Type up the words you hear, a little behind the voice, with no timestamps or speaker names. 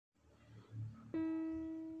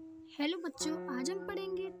Hello बच्चों, आज हम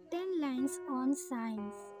पढ़ेंगे 10 लाइन्स ऑन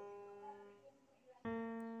साइंस।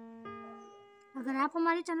 अगर आप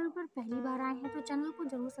हमारे चैनल पर पहली बार आए हैं तो चैनल को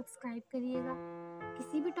जरूर सब्सक्राइब करिएगा।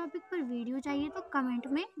 किसी भी टॉपिक पर वीडियो चाहिए तो कमेंट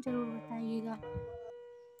में जरूर बताइएगा।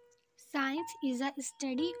 Science is a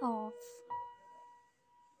study of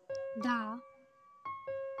the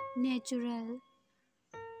natural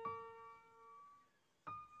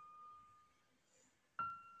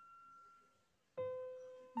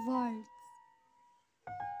world.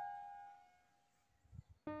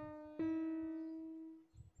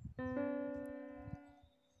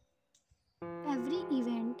 Every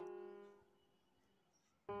event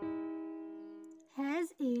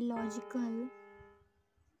has a logical,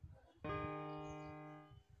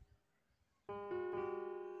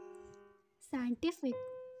 scientific,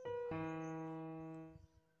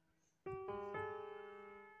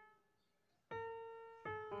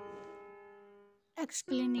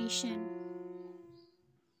 explanation.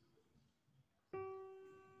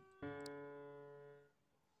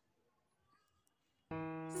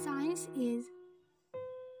 Science is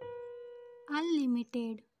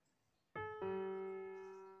unlimited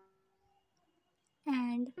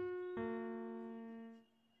and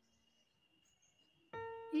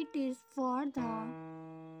it is for the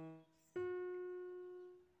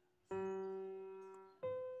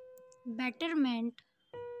betterment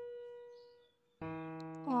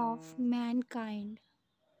of mankind.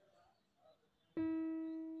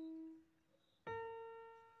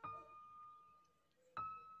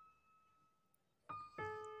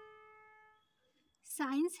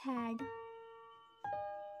 Science had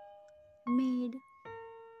made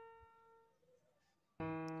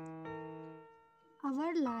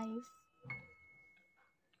our life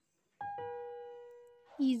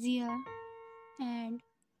easier and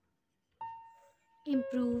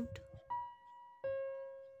improved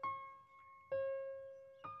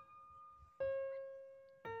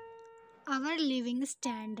our living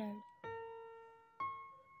standard.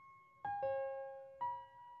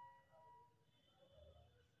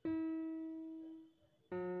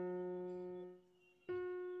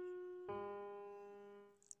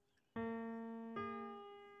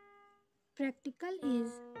 Practical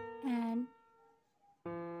is an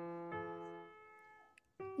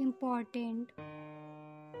important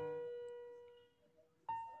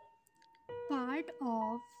part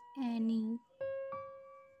of any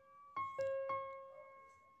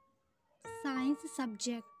science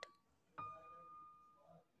subject.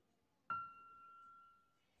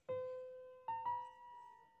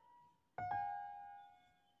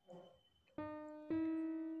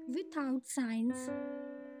 Without science,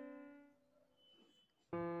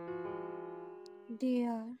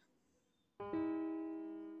 there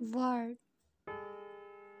would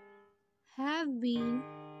have been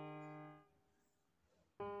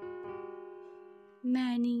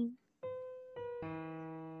many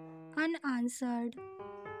unanswered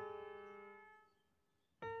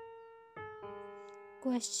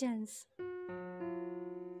questions.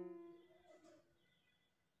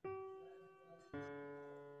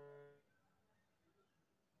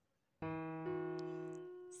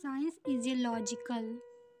 Science is a logical,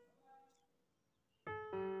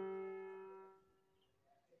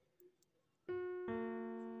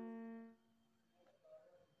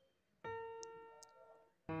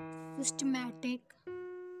 systematic,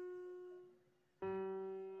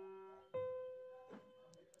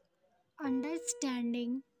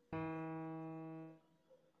 understanding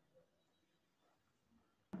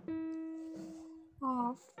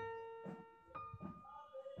of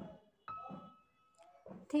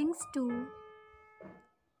things to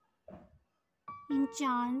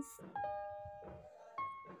enhance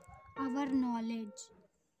our knowledge.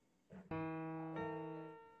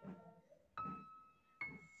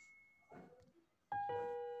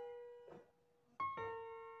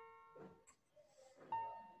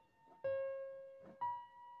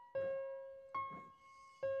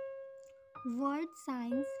 Word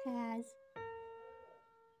science has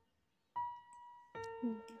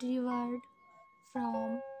derived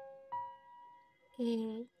from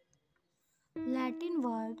a Latin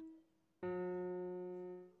word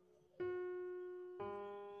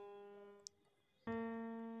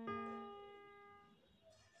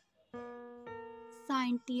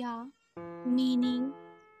scientia, meaning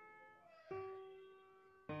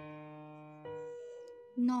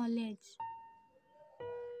knowledge.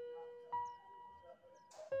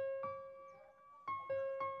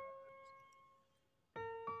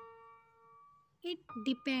 It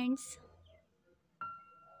depends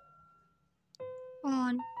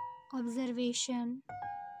on observation,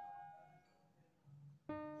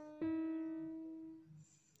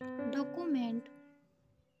 document,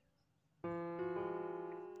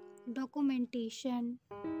 documentation,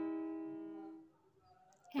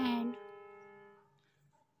 and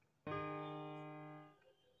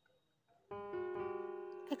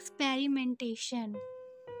experimentation.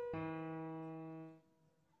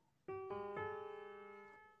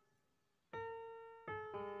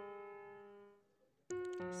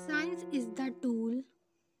 Science is the tool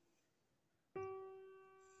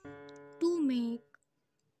to make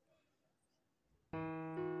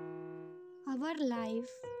our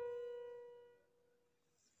life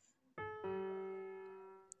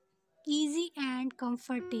easy and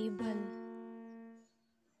comfortable.